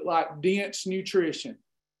food, but like dense nutrition.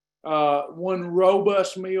 1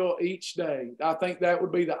 robust meal each day. I think that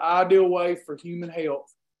would be the ideal way for human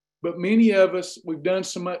health. But many of us, we've done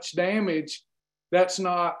so much damage, that's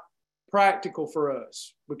not practical for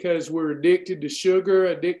us because we're addicted to sugar,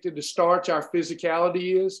 addicted to starch. Our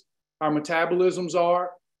physicality is, our metabolisms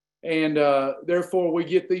are, and therefore we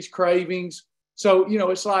get these cravings. So, you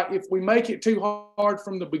know, it's like if we make it too hard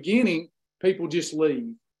from the beginning, people just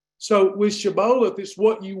leave. So with Shibboleth, it's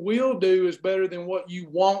what you will do is better than what you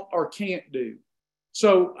won't or can't do.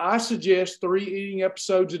 So I suggest 3 eating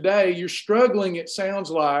episodes a day. You're struggling, it sounds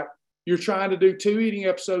like. You're trying to do 2 eating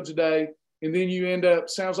episodes a day, and then you end up,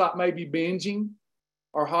 sounds like maybe binging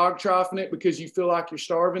or hog troughing it because you feel like you're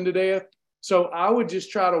starving to death. So I would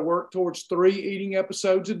just try to work towards 3 eating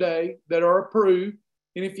episodes a day that are approved.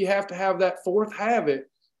 And if you have to have that 4th habit,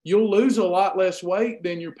 you'll lose a lot less weight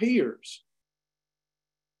than your peers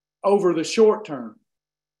over the short term.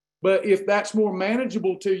 But if that's more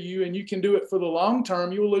manageable to you and you can do it for the long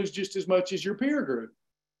term, you'll lose just as much as your peer group.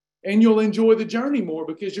 And you'll enjoy the journey more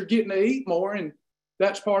because you're getting to eat more. And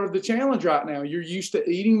that's part of the challenge right now. You're used to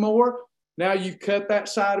eating more. Now you've cut that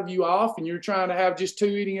side of you off and you're trying to have just 2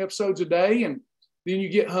 eating episodes a day. And then you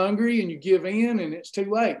get hungry and you give in and it's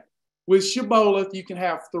too late. With Shibboleth, you can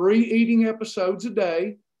have 3 eating episodes a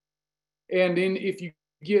day. And then if you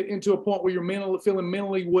get into a point where you're feeling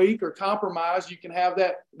mentally weak or compromised, you can have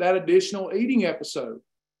that additional eating episode.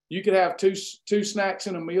 You could have two snacks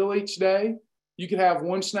and a meal each day. You could have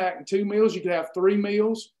 1 snack and 2 meals. You could have 3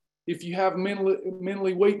 meals. If you have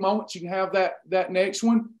mentally weak moments, you can have that next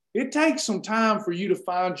one. It takes some time for you to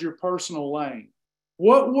find your personal lane.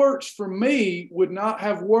 What works for me would not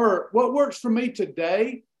have worked. What works for me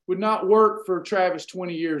today would not work for Travis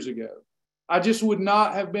 20 years ago. I just would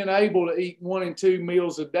not have been able to eat 1 and 2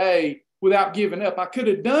 meals a day without giving up. I could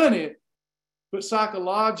have done it, but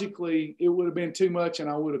psychologically, it would have been too much and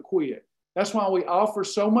I would have quit. That's why we offer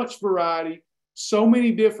so much variety, so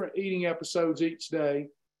many different eating episodes each day.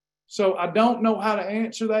 So I don't know how to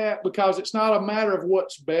answer that because it's not a matter of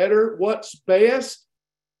what's better, what's best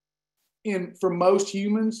for most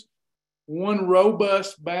humans. 1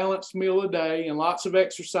 robust, balanced meal a day and lots of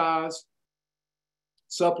exercise,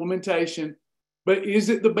 supplementation. But is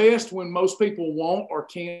it the best when most people won't or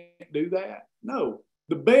can't do that? No.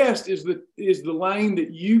 The best is the lane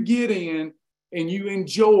that you get in and you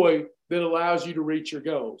enjoy that allows you to reach your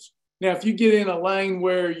goals. Now, if you get in a lane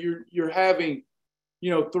where you're having,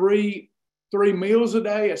 3 meals a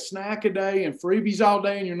day, a snack a day, and freebies all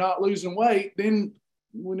day, and you're not losing weight, then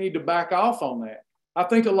we need to back off on that. I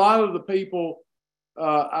think a lot of the people,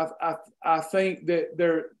 I think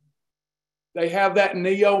that they have that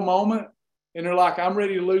Neo moment, and they're like, I'm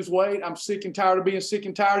ready to lose weight. I'm sick and tired of being sick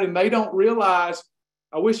and tired, and they don't realize,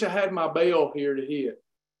 I wish I had my bell here to hit.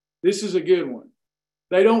 This is a good one.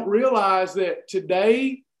 They don't realize that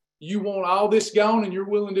today you want all this gone and you're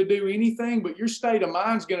willing to do anything, but your state of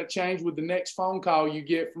mind is going to change with the next phone call you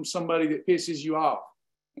get from somebody that pisses you off.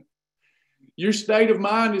 Your state of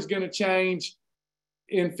mind is going to change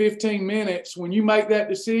in 15 minutes. When you make that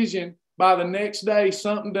decision, by the next day,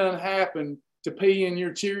 something done happened to pee in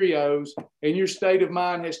your Cheerios and your state of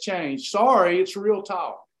mind has changed. Sorry, it's real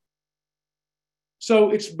talk.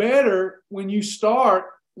 So it's better when you start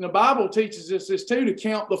And the Bible teaches us this too, to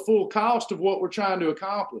count the full cost of what we're trying to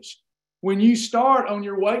accomplish. When you start on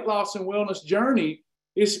your weight loss and wellness journey,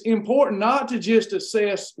 it's important not to just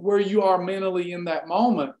assess where you are mentally in that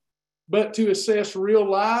moment, but to assess real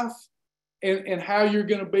life and how you're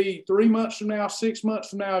going to be 3 months from now, 6 months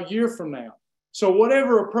from now, a year from now. So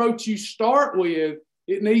whatever approach you start with,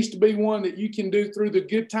 it needs to be one that you can do through the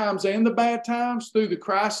good times and the bad times, through the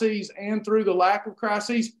crises and through the lack of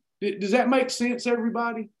crises. Does that make sense,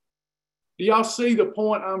 everybody? Do y'all see the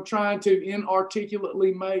point I'm trying to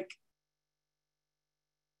inarticulately make?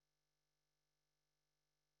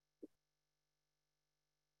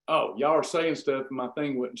 Oh, y'all are saying stuff and my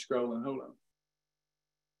thing wasn't scrolling. Hold on.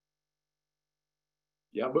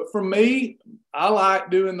 Yeah, but for me, I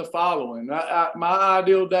like doing the following. My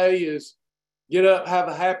ideal day is get up, have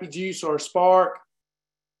a happy juice or a spark,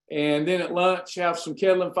 and then at lunch have some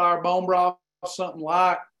kettle and fire bone broth, something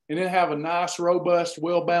light, and then have a nice, robust,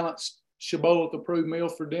 well-balanced Shibboleth approved meal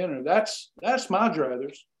for dinner. That's my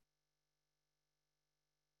druthers.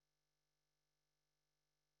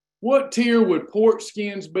 What tier would pork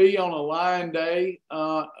skins be on a lion day?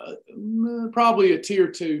 Probably a tier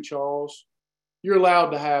 2, Charles. You're allowed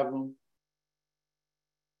to have them.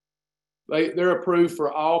 They're approved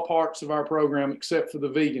for all parts of our program except for the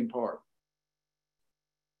vegan part.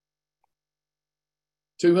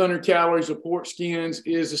 200 calories of pork skins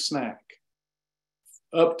is a snack.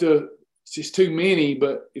 Up to, it's just too many,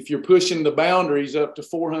 but if you're pushing the boundaries, up to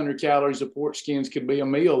 400 calories of pork skins could be a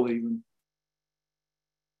meal even.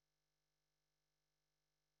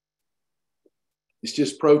 It's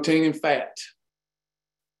just protein and fat.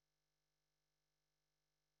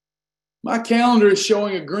 My calendar is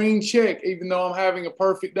showing a green check, even though I'm having a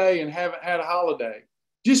perfect day and haven't had a holiday.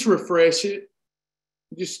 Just refresh it.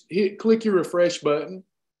 Just click your refresh button.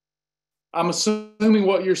 I'm assuming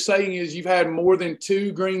what you're saying is you've had more than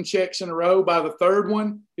 2 green checks in a row. By the third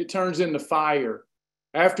one, it turns into fire.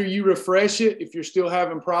 After you refresh it, if you're still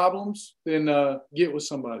having problems, then get with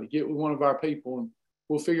somebody. Get with one of our people, and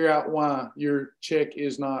we'll figure out why your check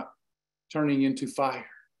is not turning into fire.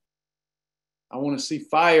 I want to see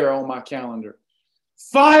fire on my calendar.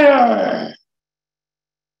 Fire!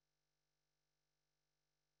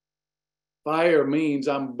 Fire means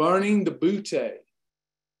I'm burning the booty.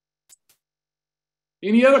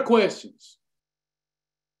 Any other questions?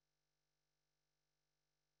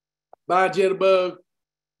 Bye, Jitterbug.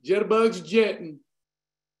 Jitterbug's jetting.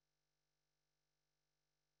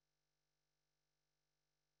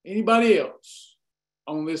 Anybody else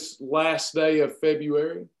on this last day of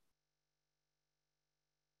February?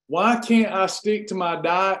 Why can't I stick to my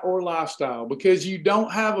diet or lifestyle? Because you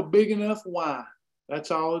don't have a big enough why.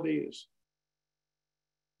 That's all it is.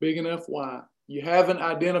 Big enough why. You haven't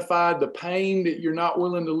identified the pain that you're not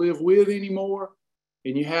willing to live with anymore,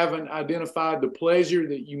 and you haven't identified the pleasure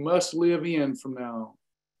that you must live in from now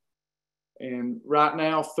on. And right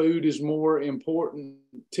now, food is more important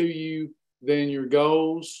to you than your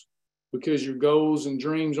goals, because your goals and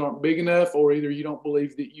dreams aren't big enough, or either you don't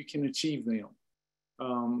believe that you can achieve them.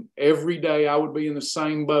 Every day I would be in the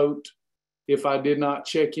same boat if I did not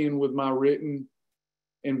check in with my written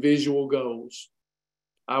and visual goals.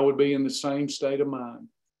 I would be in the same state of mind.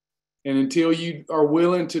 And until you are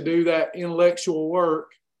willing to do that intellectual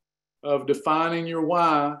work of defining your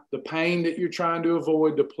why, the pain that you're trying to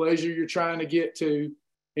avoid, the pleasure you're trying to get to,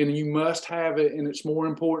 and you must have it, and it's more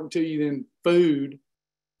important to you than food,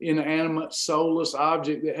 inanimate, soulless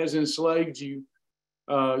object that has enslaved you,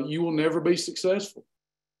 you will never be successful.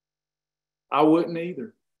 I wouldn't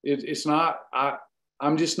either. It's not,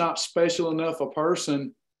 I'm just not special enough a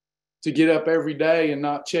person to get up every day and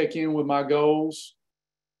not check in with my goals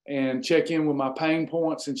and check in with my pain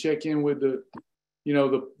points and check in with the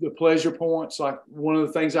pleasure points. Like one of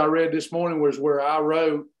the things I read this morning was where I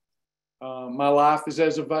wrote, my life is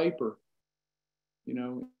as a vapor.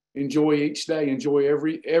 Enjoy each day, enjoy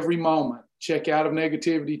every moment, check out of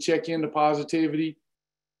negativity, check into positivity.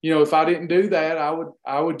 If I didn't do that,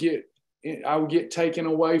 I would get taken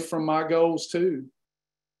away from my goals too.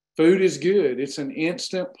 Food is good. It's an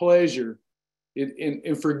instant pleasure.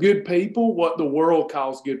 And for good people, what the world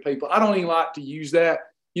calls good people. I don't even like to use that.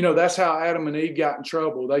 That's how Adam and Eve got in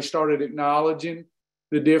trouble. They started acknowledging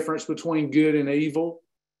the difference between good and evil.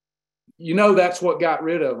 That's what got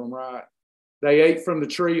rid of them, right? They ate from the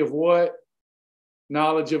tree of what?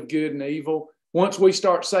 Knowledge of good and evil. Once we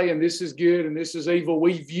start saying this is good and this is evil,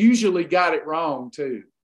 we've usually got it wrong too.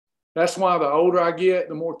 That's why the older I get,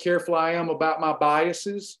 the more careful I am about my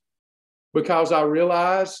biases, because I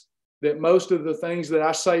realize that most of the things that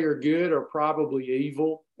I say are good are probably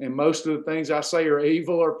evil, and most of the things I say are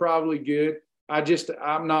evil are probably good.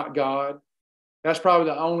 I'm not God. That's probably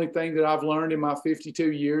the only thing that I've learned in my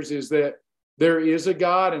 52 years is that there is a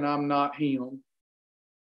God and I'm not him.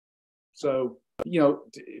 So,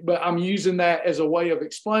 but I'm using that as a way of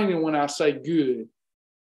explaining when I say good.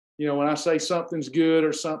 When I say something's good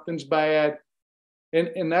or something's bad.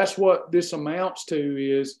 And that's what this amounts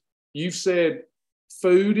to is you've said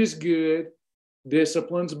food is good,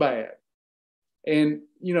 discipline's bad. And,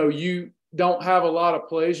 you don't have a lot of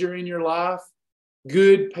pleasure in your life.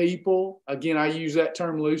 Good people, again, I use that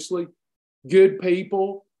term loosely. Good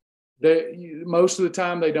people, that most of the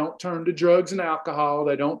time they don't turn to drugs and alcohol.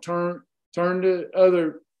 They don't turn to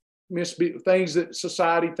other things that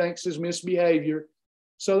society thinks is misbehavior.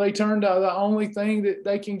 So they turn to the only thing that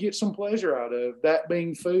they can get some pleasure out of, that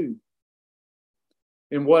being food.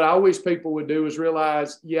 And what I wish people would do is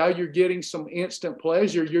realize, yeah, you're getting some instant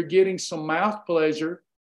pleasure. You're getting some mouth pleasure,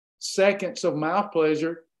 seconds of mouth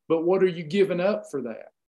pleasure. But what are you giving up for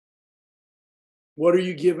that? What are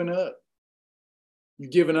you giving up? You're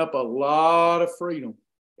giving up a lot of freedom.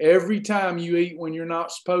 Every time you eat when you're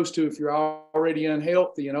not supposed to, if you're already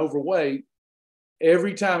unhealthy and overweight,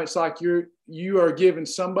 every time it's like you are giving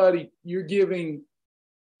somebody, you're giving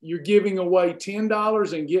away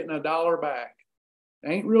 $10 and getting $1 back.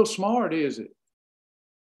 Ain't real smart, is it?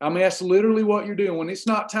 I mean, that's literally what you're doing. When it's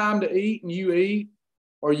not time to eat and you eat,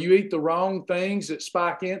 or you eat the wrong things that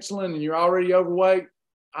spike insulin and you're already overweight,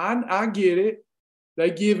 I get it. They're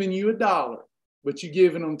giving you $1, but you're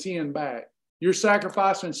giving them 10 back. You're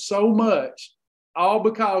sacrificing so much, all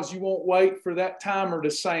because you won't wait for that timer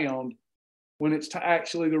to sound when it's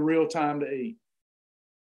actually the real time to eat.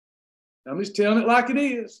 I'm just telling it like it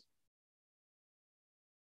is.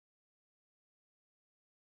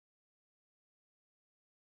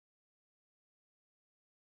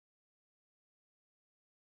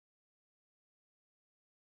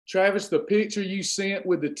 Travis, the picture you sent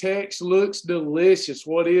with the text looks delicious.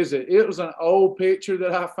 What is it? It was an old picture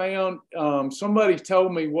that I found. Somebody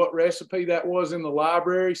told me what recipe that was in the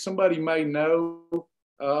library. Somebody may know,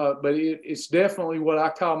 but it's definitely what I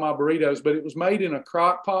call my burritos. But it was made in a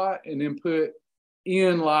crock pot and then put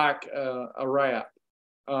in like a wrap.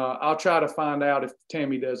 I'll try to find out if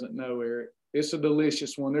Tammy doesn't know, Eric. It's a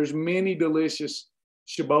delicious one. There's many delicious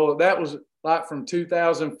Shibboleth. That was like from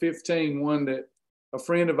 2015, one that a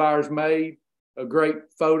friend of ours made. A great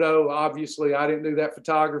photo. Obviously, I didn't do that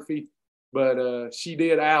photography, but she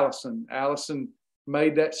did. Allison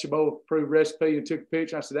made that Shibboleth approved recipe and took a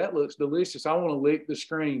picture. I said, that looks delicious. I want to lick the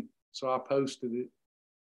screen. So I posted it.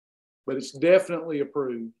 But it's definitely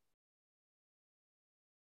approved.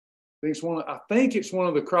 I think it's one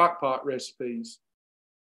of the crock pot recipes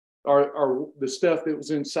or the stuff that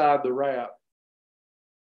was inside the wrap.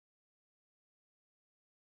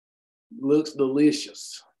 Looks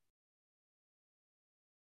delicious.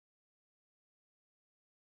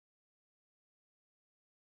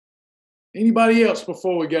 Anybody else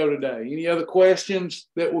before we go today? Any other questions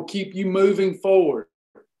that will keep you moving forward?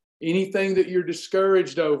 Anything that you're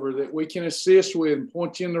discouraged over that we can assist with and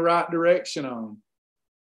point you in the right direction on?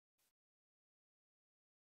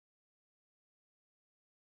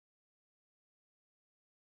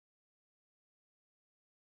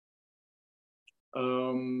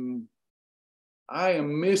 I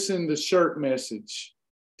am missing the shirt message.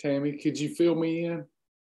 Tammy, could you fill me in?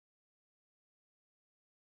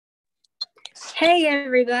 Hey,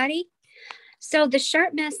 everybody. So the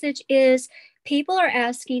shirt message is people are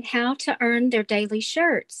asking how to earn their daily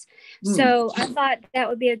shirts. So I thought that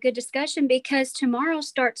would be a good discussion because tomorrow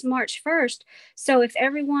starts March 1st. So if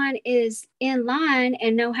everyone is in line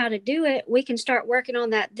and know how to do it, we can start working on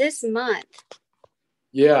that this month.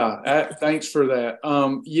 Yeah, thanks for that.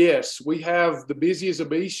 Yes, we have the busy as a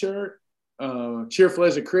bee shirt, cheerful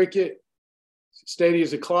as a cricket, steady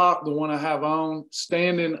as a clock, the one I have on,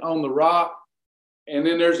 standing on the rock. And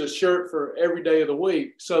then there's a shirt for every day of the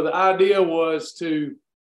week. So the idea was to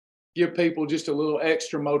give people just a little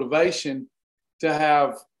extra motivation to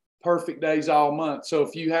have perfect days all month. So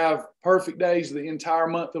if you have perfect days the entire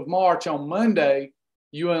month of March, on Monday,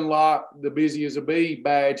 you unlock the busy as a bee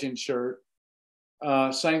badge and shirt.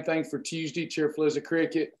 Same thing for Tuesday, cheerful as a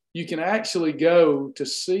cricket. You can actually go to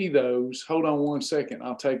see those. Hold on one second.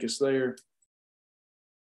 I'll take us there.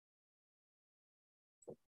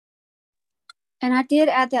 And I did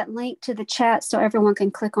add that link to the chat so everyone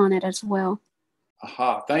can click on it as well.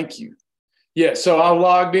 Aha, thank you. Yeah, so I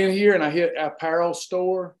logged in here and I hit apparel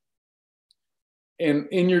store. And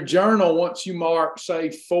in your journal, once you mark, say,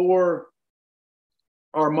 for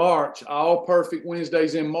or March, all perfect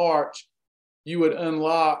Wednesdays in March, you would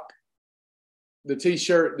unlock the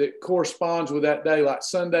t-shirt that corresponds with that day, like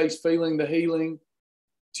Sunday's Feeling the Healing,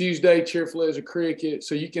 Tuesday, Cheerful as a Cricket.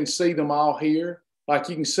 So you can see them all here. Like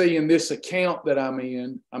you can see in this account that I'm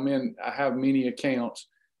in, I have many accounts.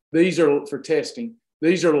 These are for testing.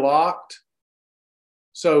 These are locked.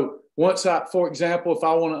 So once for example, if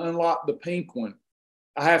I want to unlock the pink one,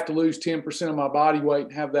 I have to lose 10% of my body weight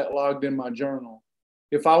and have that logged in my journal.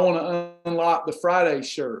 If I want to unlock the Friday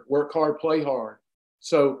shirt, work hard, play hard.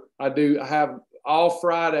 So I have all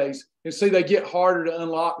Fridays. And see, they get harder to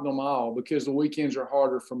unlock them all because the weekends are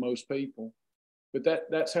harder for most people. But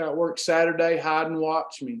that's how it works. Saturday, hide and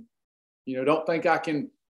watch me. Don't think I can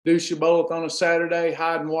do Shibboleth on a Saturday,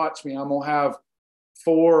 hide and watch me. I'm going to have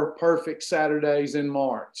 4 perfect Saturdays in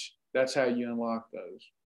March. That's how you unlock those.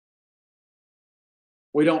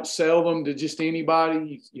 We don't sell them to just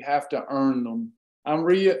anybody. You have to earn them. I'm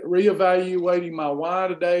reevaluating my why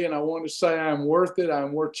today, and I want to say I'm worth it.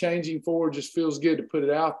 I'm worth changing for. It just feels good to put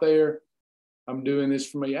it out there. I'm doing this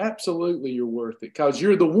for me. Absolutely, you're worth it because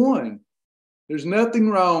you're the one. There's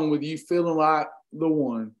nothing wrong with you feeling like the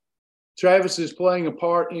one. Travis is playing a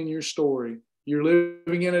part in your story. You're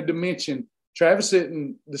living in a dimension. Travis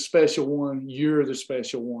isn't the special one. You're the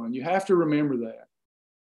special one. You have to remember that.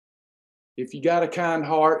 If you got a kind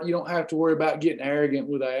heart, you don't have to worry about getting arrogant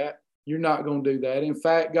with that. You're not going to do that. In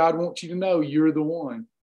fact, God wants you to know you're the one.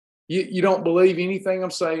 You don't believe anything I'm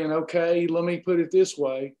saying. Okay, let me put it this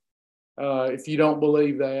way. If you don't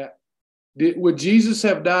believe that, would Jesus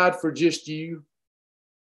have died for just you?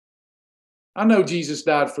 I know Jesus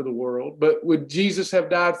died for the world, but would Jesus have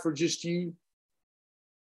died for just you?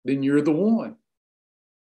 Then you're the one.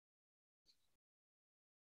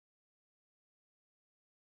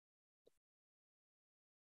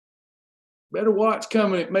 Better watch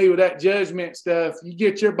coming at me with that judgment stuff. You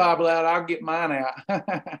get your Bible out, I'll get mine out.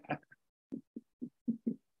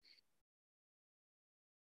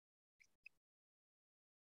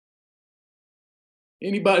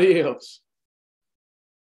 Anybody else?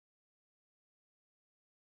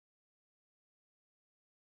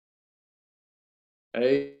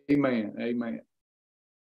 Amen. Amen.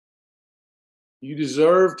 You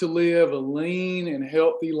deserve to live a lean and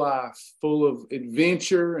healthy life full of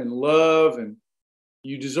adventure and love, and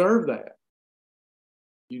you deserve that.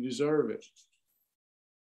 You deserve it.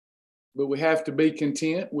 But we have to be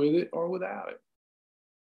content with it or without it.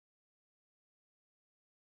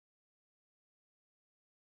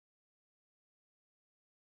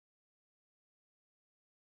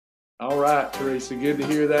 All right, Teresa, good to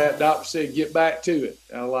hear that. Doctor said get back to it.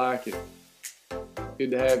 I like it. Good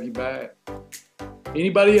to have you back.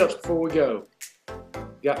 Anybody else before we go?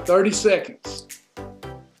 Got 30 seconds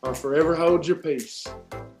or forever hold your peace.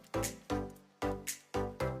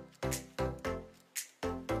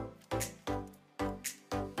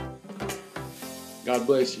 God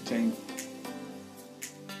bless you, team.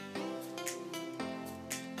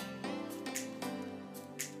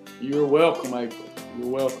 You're welcome, April. You're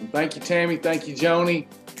welcome. Thank you, Tammy. Thank you, Joni.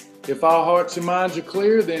 If all hearts and minds are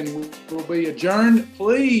clear, then we'll be adjourned.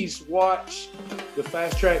 Please watch the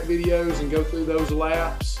fast track videos and go through those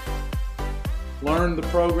laps. Learn the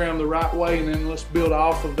program the right way, and then let's build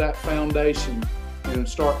off of that foundation and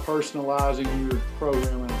start personalizing your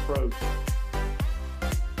program and approach.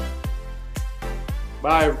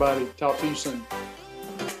 Bye, everybody. Talk to you soon.